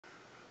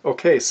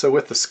Okay, so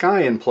with the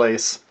sky in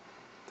place,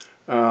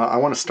 I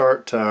want to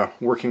start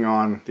working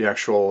on the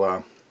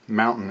actual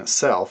mountain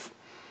itself.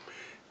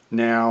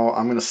 Now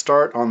I'm going to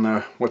start on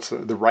the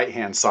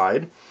right-hand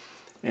side,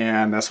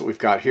 and that's what we've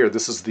got here.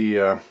 This is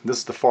the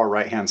far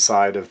right-hand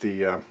side of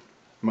the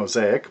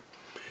mosaic,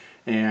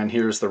 and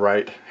here's the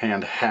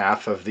right-hand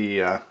half of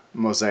the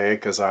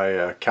mosaic as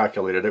I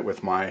calculated it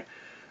with my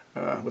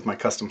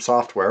custom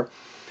software.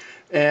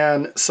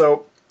 And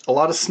so a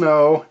lot of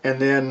snow, and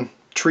then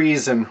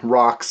trees and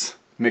rocks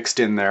mixed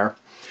in there.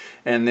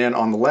 And then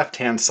on the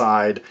left-hand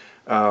side,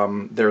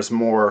 there's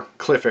more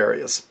cliff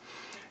areas.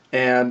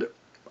 And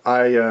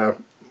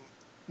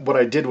what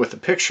I did with the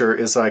picture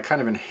is I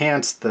kind of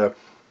enhanced the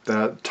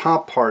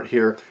top part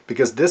here,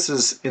 because this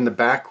is in the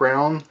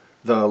background,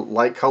 the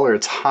light color,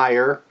 it's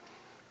higher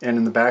and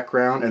in the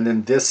background, and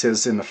then this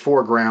is in the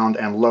foreground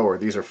and lower.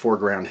 These are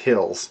foreground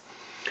hills.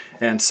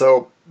 And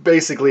so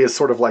basically it's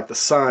sort of like the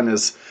sun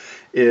is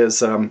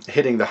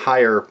hitting the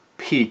higher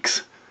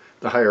peaks,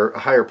 the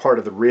higher part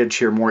of the ridge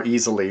here more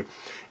easily,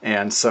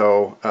 and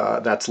so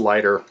that's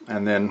lighter,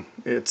 and then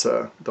it's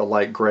the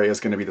light gray is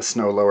going to be the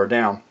snow lower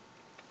down.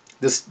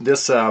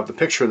 The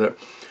picture that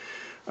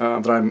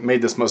I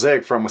made this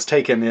mosaic from was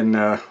taken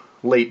in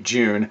late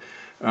June,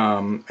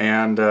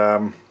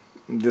 and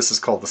this is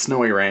called the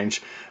Snowy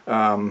Range.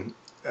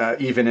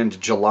 Even into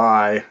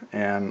July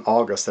and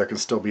August there can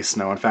still be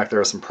snow. In fact, there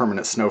are some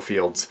permanent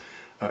snowfields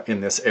in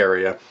this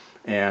area,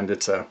 and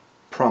it's a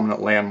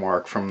prominent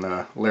landmark from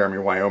the Laramie,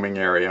 Wyoming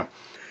area.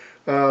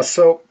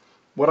 So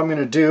what I'm going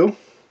to do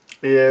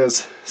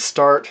is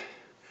start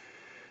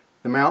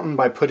the mountain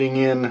by putting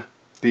in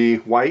the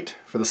white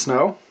for the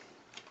snow.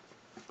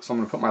 So I'm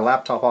going to put my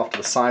laptop off to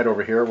the side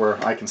over here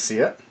where I can see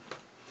it.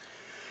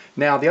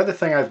 Now the other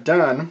thing I've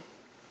done,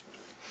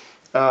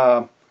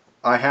 I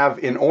have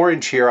in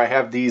orange here, I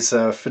have these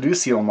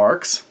fiducial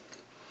marks,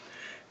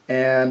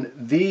 and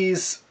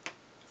these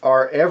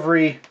are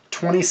every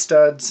 20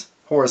 studs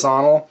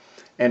horizontal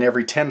and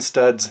every 10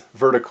 studs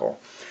vertical.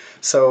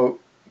 So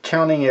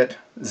counting at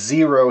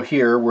 0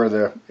 here,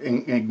 where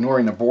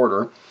ignoring the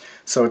border,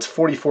 so it's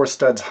 44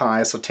 studs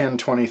high, so 10,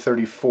 20,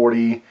 30,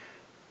 40,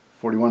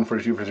 41,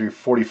 42, 43,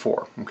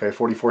 44. Okay,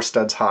 44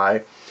 studs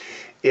high.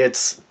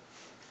 It's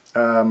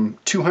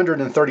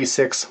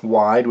 236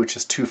 wide, which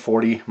is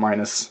 240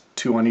 minus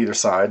 2 on either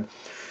side.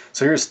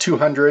 So here's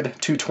 200,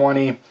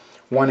 220,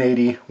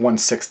 180,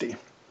 160.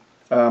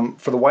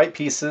 For the white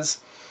pieces,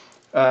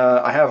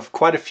 I have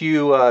quite a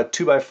few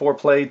 2x4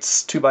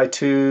 plates,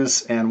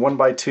 2x2s, and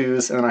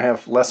 1x2s, and then I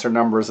have lesser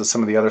numbers of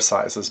some of the other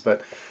sizes.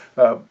 But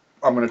I'm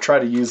going to try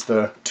to use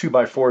the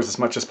 2x4s as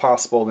much as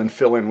possible, then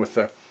fill in with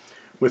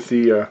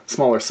the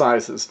smaller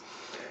sizes.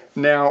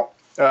 Now,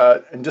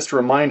 and just a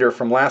reminder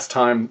from last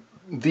time,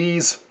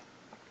 these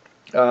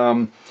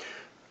medium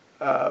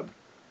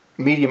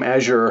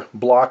azure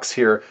blocks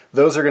here,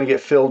 those are going to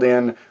get filled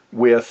in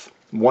with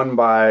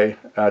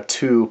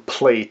 1x2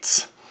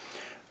 plates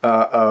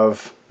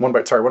of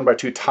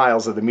 1x2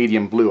 tiles of the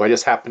medium blue. I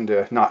just happen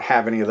to not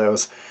have any of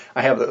those.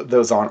 I have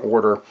those on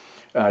order.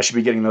 I should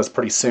be getting those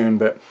pretty soon,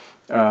 but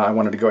I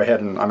wanted to go ahead,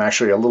 and I'm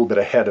actually a little bit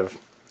ahead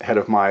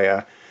of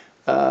my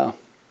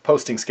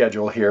posting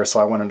schedule here,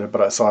 so I wanted to,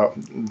 but I saw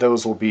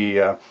those will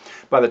be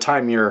by the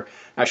time you're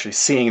actually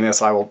seeing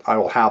this, I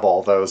will have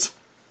all those,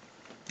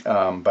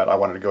 but I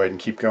wanted to go ahead and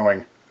keep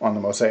going on the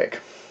mosaic.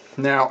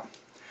 Now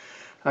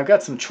I've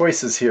got some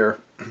choices here,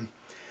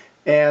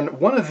 and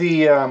one of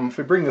the if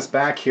we bring this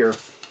back here,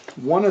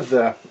 one of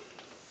the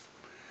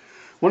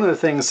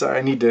things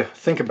I need to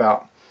think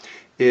about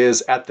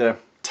is at the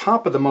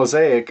top of the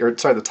mosaic, or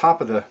sorry, the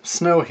top of the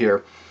snow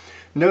here.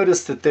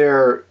 Notice that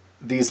there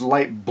these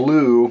lighter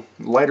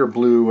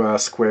blue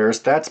squares.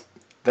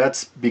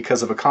 That's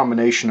because of a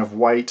combination of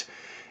white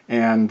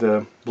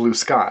and blue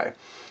sky.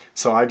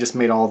 So I just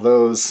made all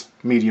those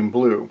medium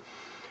blue.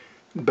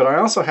 But I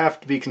also have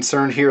to be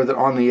concerned here that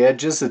on the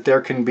edges that there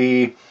can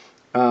be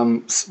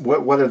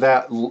whether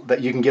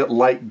that you can get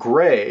light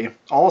gray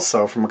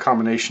also from a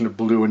combination of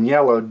blue and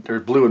yellow,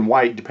 or blue and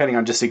white, depending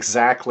on just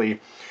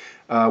exactly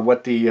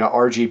what the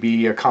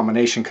RGB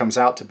combination comes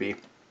out to be.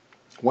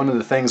 One of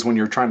the things when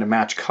you're trying to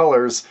match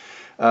colors,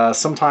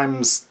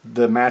 sometimes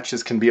the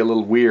matches can be a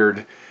little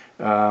weird,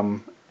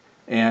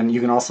 and you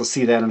can also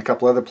see that in a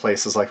couple other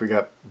places, like we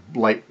got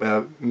light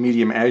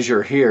medium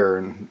azure here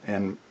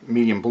and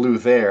medium blue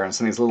there, and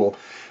some of these little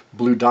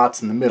blue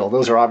dots in the middle.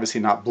 Those are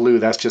obviously not blue.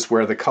 That's just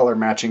where the color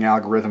matching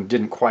algorithm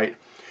didn't quite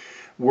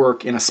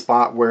work in a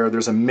spot where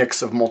there's a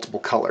mix of multiple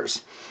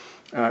colors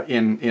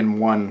in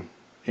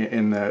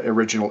the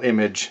original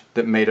image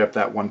that made up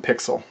that one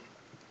pixel.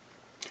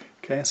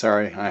 Okay,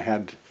 sorry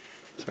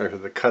for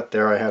the cut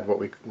there. I had what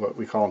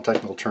we call in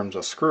technical terms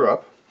a screw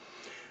up.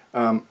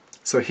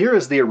 So here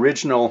is the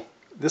original.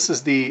 This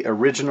is the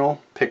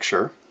original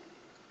picture.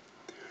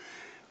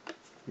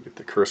 Get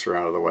the cursor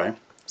out of the way.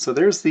 So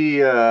there's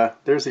the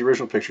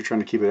original picture,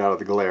 trying to keep it out of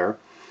the glare.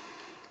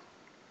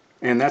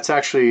 And that's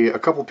actually a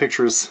couple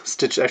pictures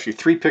stitched, actually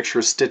 3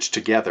 pictures stitched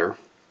together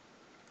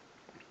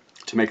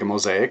to make a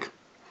mosaic.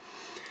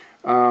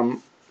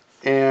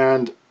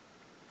 And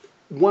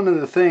one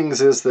of the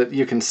things is that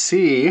you can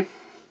see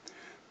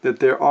that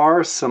there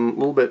are some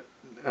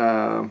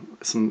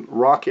some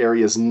rock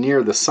areas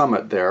near the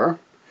summit there,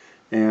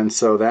 and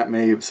so I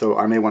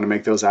may want to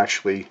make those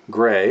actually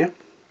gray.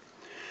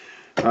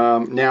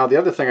 Now the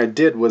other thing I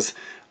did was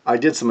I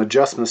did some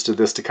adjustments to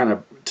this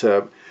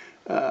to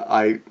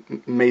I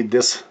made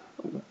this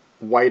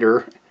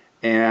whiter,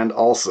 and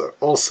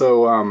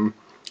also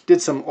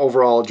did some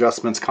overall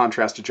adjustments,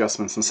 contrast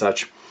adjustments and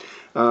such.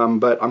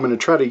 But I'm going to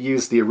try to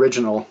use the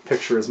original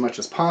picture as much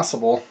as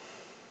possible.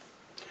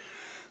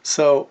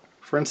 So,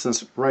 for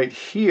instance, right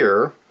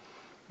here,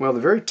 well, the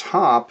very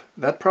top,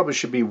 that probably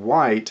should be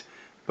white,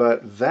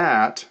 but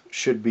that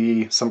should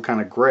be some kind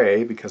of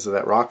gray because of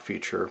that rock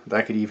feature.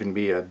 That could even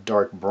be a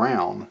dark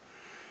brown,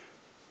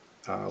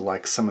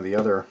 like some of the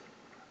other,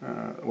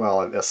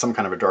 some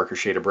kind of a darker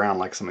shade of brown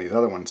like some of these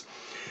other ones.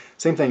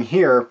 Same thing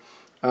here.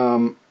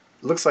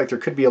 Looks like there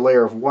could be a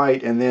layer of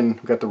white, and then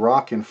we've got the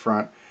rock in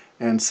front.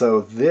 And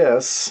so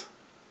this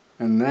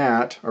and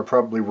that are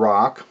probably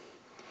rock,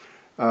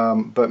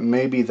 but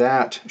maybe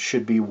that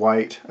should be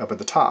white up at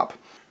the top.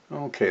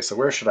 Okay, so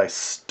where should I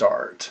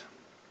start?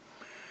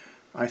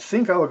 I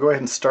think I will go ahead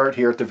and start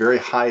here at the very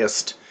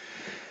highest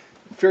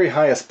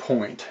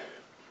point.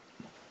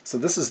 So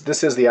this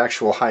is the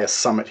actual highest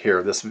summit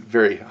here. This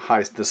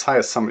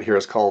highest summit here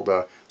is called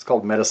it's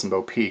called Medicine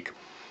Bow Peak.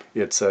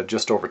 It's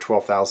just over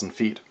 12,000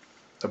 feet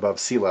above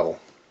sea level.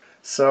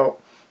 So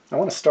I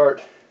want to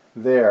start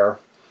there,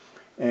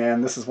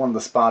 and this is one of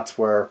the spots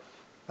where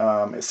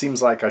it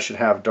seems like I should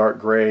have dark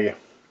gray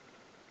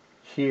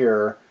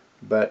here,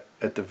 but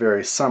at the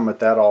very summit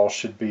that all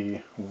should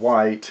be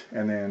white,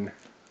 and then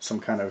some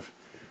kind of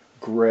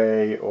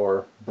gray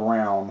or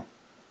brown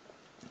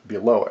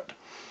below it.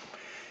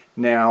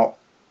 Now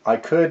I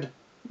could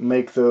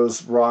make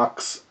those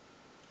rocks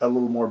a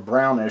little more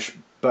brownish,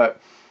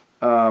 but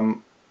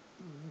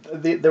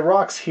the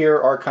rocks here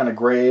are kind of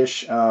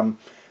grayish.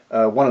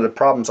 One of the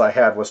problems I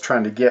had was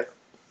trying to get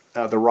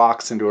the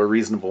rocks into a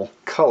reasonable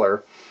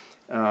color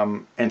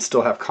and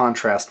still have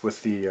contrast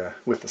with the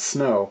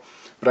snow.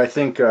 But I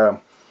think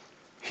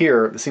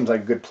here it seems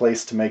like a good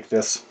place to make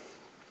this,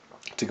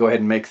 to go ahead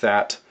and make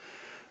that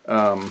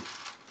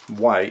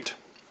white.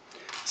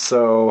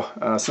 So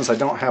since I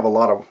don't have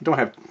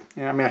I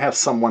have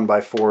some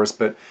 1x4s,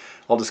 but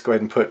I'll just go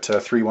ahead and put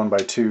 3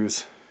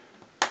 1x2s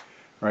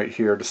right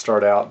here to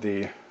start out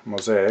the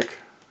mosaic,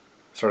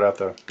 start out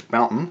the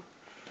mountain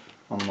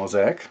on the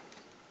mosaic.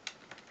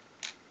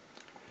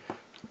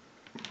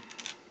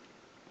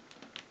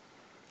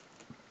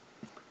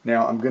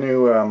 Now I'm going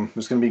to,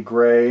 there's going to be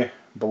gray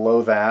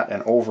below that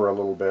and over a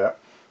little bit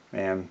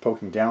and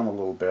poking down a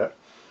little bit.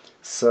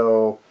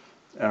 So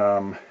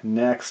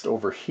next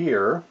over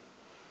here,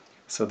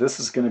 so this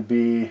is going to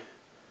be,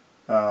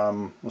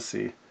 let's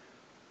see,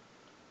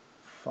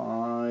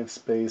 5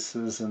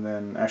 spaces, and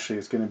then actually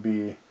it's going to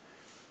be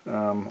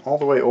all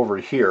the way over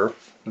here.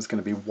 It's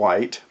going to be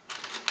white.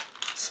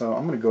 So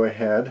I'm going to go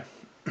ahead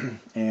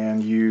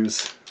and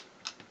use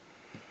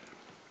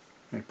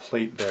a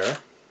plate there.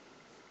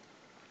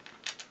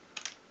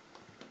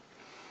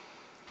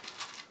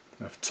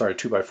 Sorry,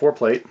 2x4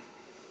 plate.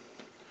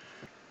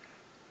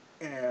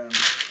 And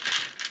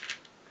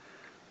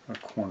a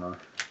corner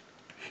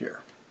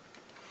here.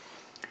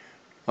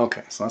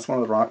 Okay, so that's one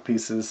of the rock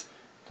pieces.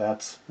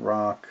 That's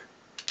rock.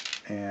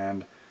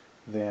 And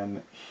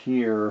then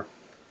here,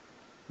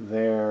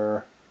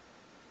 there,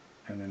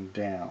 and then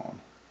down.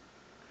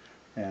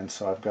 And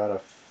so I've got to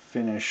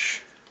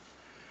finish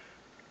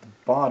the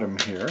bottom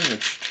here,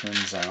 which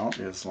turns out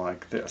is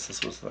like this.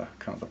 This was the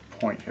kind of the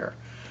point here.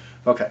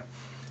 Okay,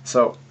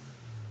 so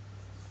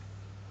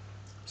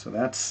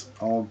that's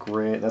all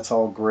gray. That's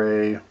all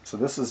gray. So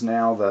this is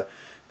now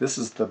this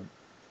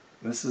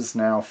is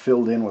now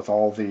filled in with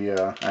all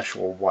the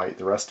actual white.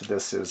 The rest of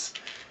this is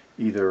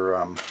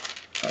either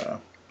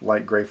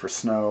light gray for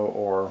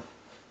snow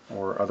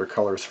or other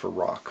colors for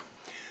rock.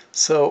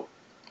 So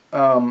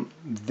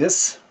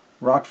this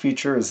rock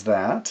feature is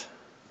that,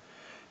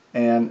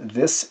 and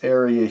this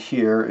area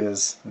here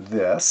is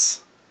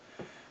this,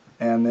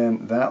 and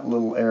then that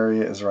little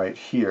area is right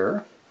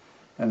here,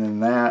 and then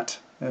that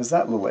is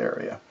that little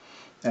area,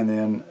 and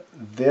then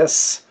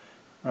this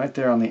right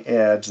there on the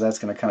edge, that's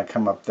going to kind of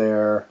come up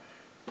there.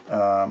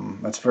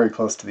 That's very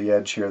close to the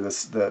edge here.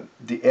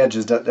 The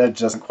edge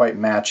doesn't quite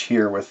match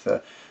here with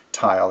the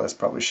tile. That's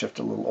probably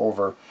shifted a little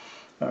over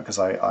because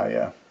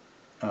I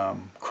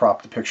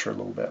cropped the picture a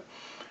little bit.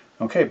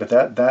 Okay, but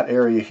that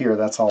area here,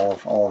 that's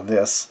all of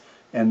this,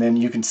 and then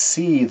you can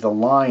see the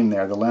line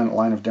there, the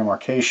line of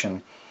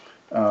demarcation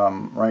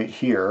right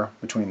here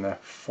between the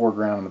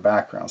foreground and the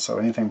background. So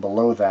anything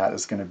below that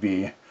is going to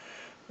be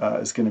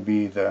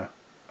the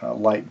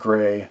light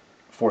gray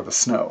for the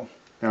snow.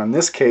 Now in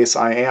this case,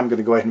 I am going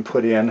to go ahead and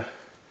put in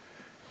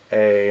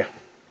a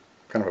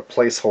kind of a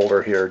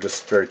placeholder here,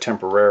 just very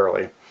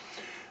temporarily.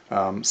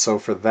 So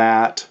for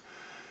that,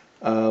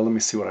 let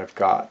me see what I've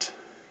got.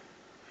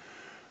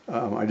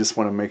 I just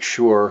want to make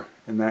sure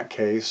in that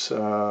case, what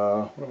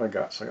have I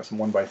got? So I got some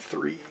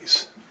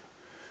 1x3s.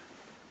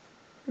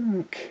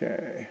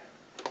 Okay.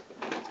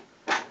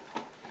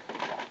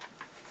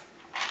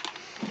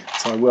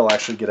 So I will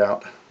actually get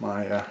out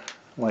my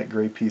light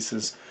gray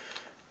pieces,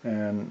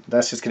 and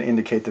that's just going to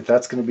indicate that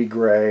that's going to be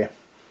gray.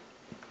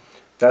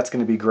 That's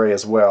going to be gray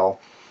as well.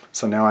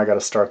 So now I got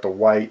to start the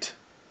white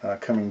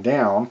coming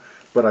down,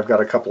 but I've got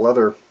a couple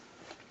other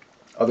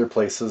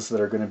places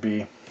that are going to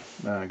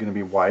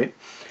be white.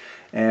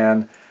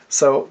 And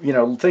so, you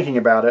know, thinking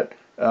about it,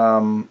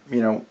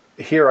 you know,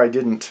 here I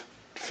didn't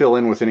fill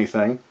in with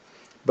anything,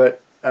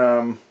 but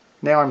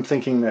now I'm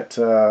thinking that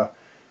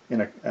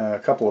in a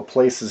couple of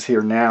places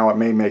here now it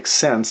may make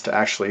sense to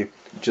actually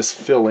just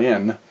fill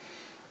in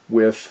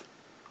with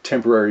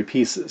temporary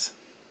pieces.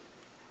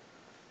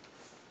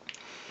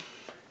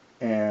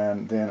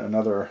 And then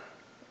another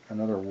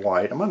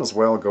white. I might as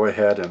well go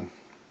ahead and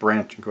go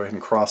ahead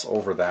and cross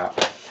over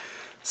that.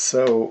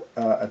 So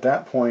at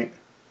that point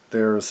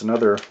there's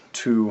another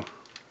 2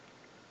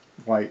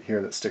 white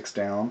here that sticks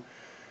down,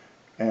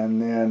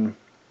 and then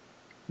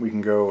we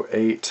can go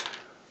 8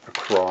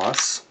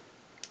 across.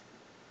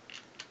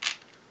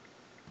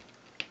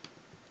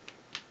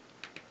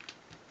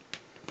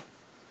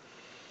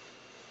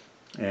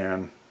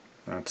 And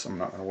I'm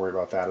not going to worry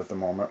about that at the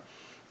moment.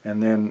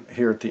 And then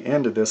here at the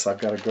end of this I've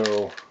got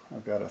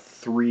a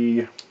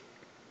 3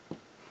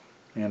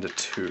 and a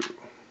 2.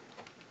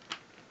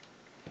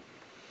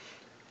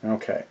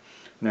 Okay,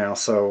 now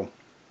so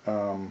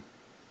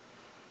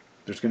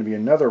there's going to be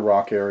another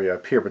rock area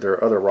up here, but there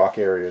are other rock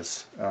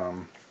areas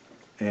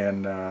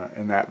in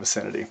that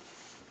vicinity.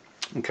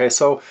 Okay,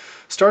 so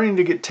starting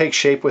to take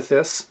shape with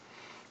this.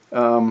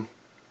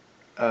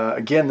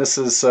 Again, this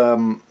is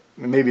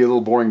maybe a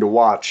little boring to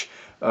watch.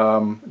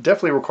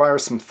 Definitely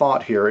requires some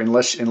thought here,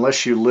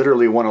 unless you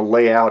literally want to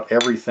lay out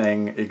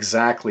everything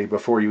exactly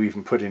before you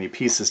even put any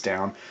pieces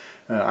down.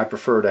 I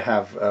prefer to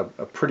have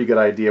a pretty good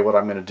idea what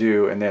I'm going to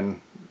do, and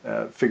then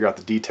figure out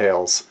the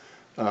details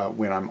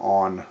when I'm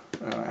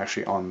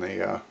actually on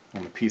the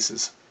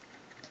pieces.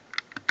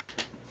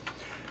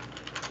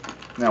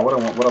 Now what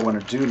I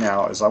want to do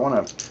now is I'm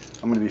going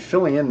to be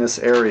filling in this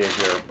area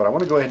here, but I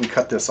want to go ahead and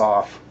cut this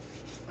off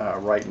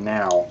right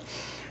now.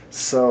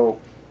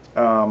 So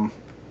I've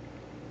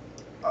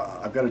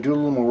got to do a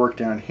little more work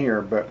down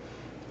here, but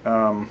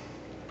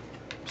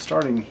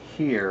starting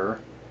here,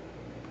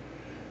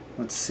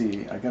 let's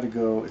see, I got to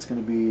go, it's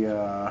going to be,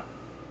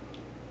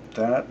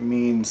 that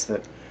means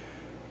that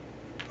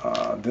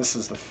this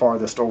is the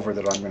farthest over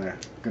that I'm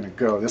going to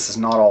go. This is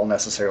not all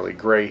necessarily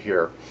gray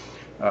here,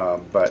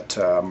 but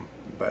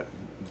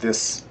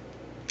this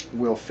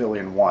will fill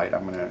in white.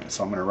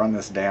 So I'm going to run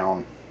this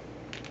down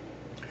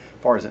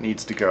as far as it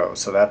needs to go.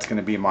 So that's going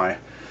to be my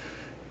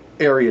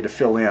area to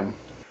fill in.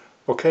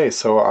 Okay,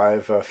 so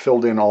I've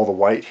filled in all the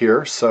white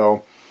here.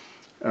 So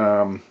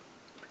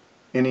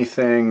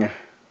anything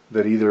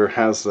that either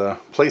has the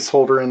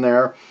placeholder in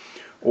there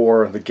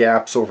or the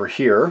gaps over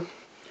here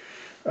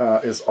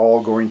is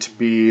all going to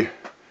be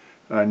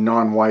a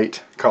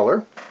non-white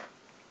color.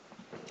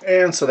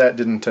 And so that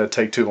didn't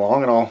take too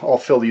long, and I'll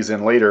fill these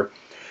in later.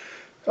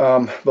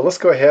 But let's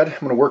go ahead. I'm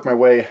going to work my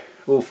way a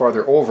little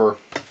farther over.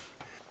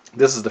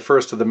 This is the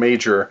first of the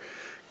major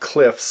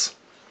cliffs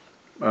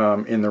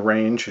in the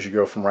range as you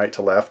go from right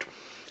to left.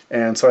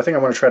 And so I think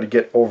I'm going to try to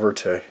get over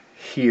to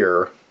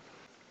here.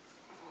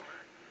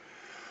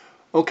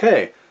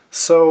 Okay,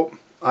 so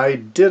I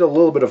did a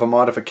little bit of a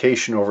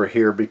modification over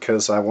here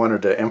because I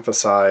wanted to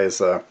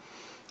emphasize a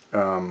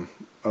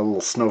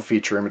little snow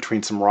feature in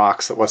between some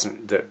rocks that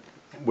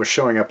was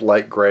showing up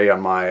light gray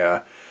on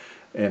my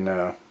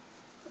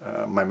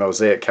my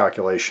mosaic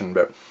calculation,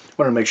 but I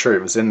wanted to make sure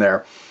it was in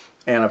there.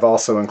 And I've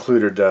also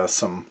included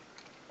some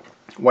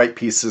white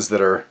pieces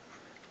that are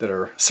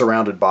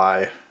surrounded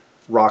by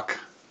rock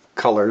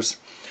colors.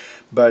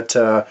 But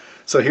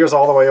so here's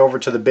all the way over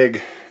to the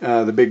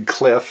big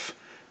cliff,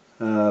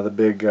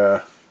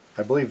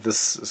 I believe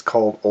this is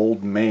called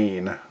Old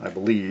Main, I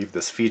believe,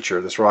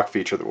 this rock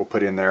feature that we'll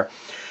put in there.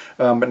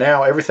 But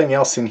now everything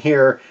else in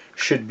here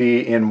should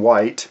be in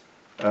white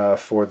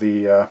for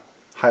the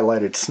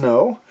highlighted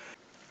snow.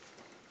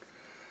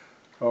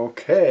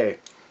 Okay,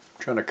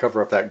 trying to cover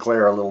up that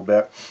glare a little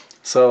bit.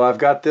 So I've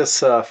got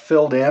this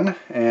filled in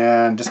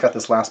and just got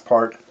this last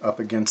part up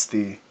against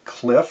the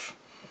cliff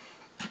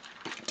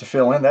to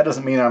fill in. That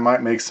doesn't mean I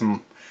might make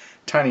some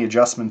tiny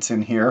adjustments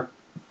in here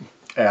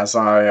as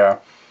I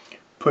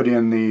put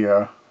in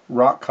the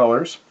rock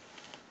colors.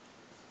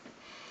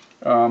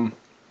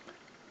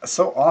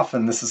 So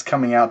often this is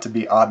coming out to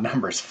be odd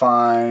numbers,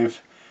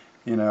 5,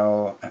 you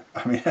know,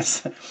 I mean,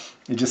 it's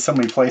just so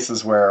many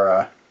places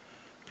where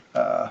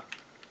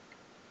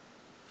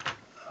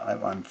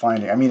I'm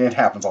finding, I mean, it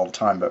happens all the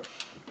time, but,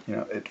 you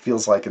know, it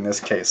feels like in this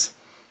case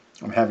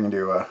I'm having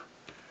to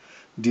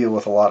deal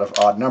with a lot of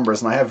odd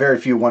numbers, and I have very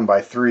few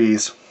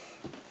 1x3s,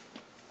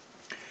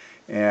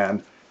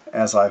 and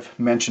as I've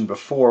mentioned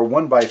before,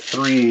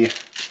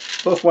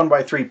 1x3, both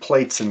 1x3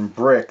 plates and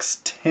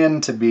bricks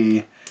tend to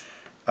be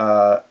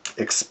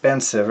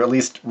expensive, or at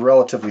least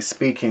relatively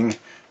speaking,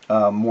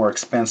 more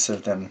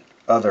expensive than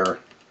other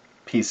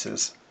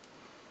pieces.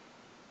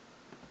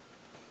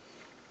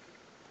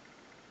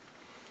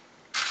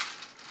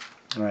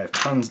 And I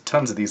have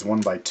tons of these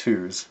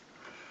 1x2s,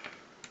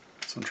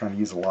 so I'm trying to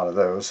use a lot of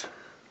those.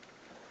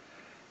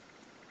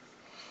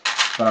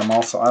 But I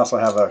also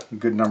have a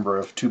good number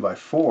of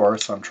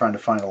 2x4, so I'm trying to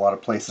find a lot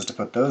of places to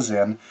put those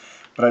in.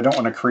 But I don't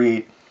want to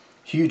create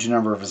huge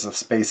numbers of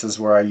spaces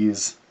where I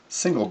use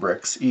single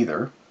bricks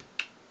either,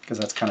 because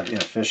that's kind of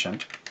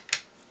inefficient.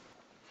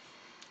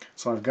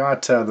 So I've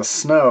got the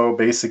snow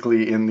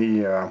basically in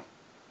the,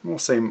 we'll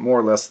say more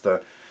or less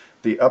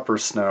the upper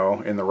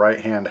snow in the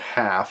right-hand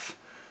half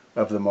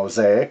of the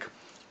mosaic,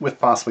 with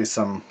possibly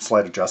some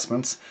slight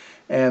adjustments.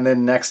 And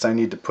then next I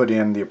need to put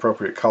in the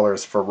appropriate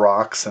colors for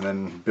rocks and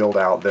then build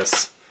out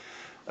this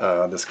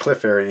this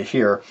cliff area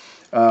here.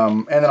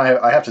 And then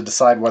I have to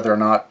decide whether or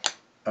not,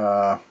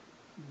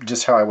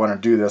 just how I want to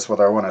do this,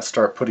 whether I want to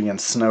start putting in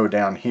snow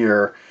down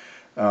here.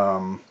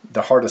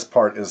 The hardest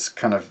part is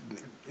kind of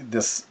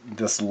this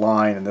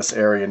line in this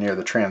area near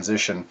the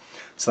transition,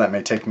 so that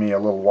may take me a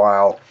little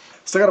while.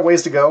 Still got a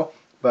ways to go,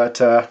 but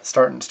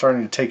starting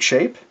to take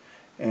shape,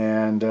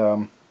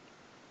 and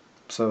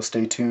so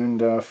stay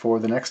tuned for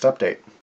the next update.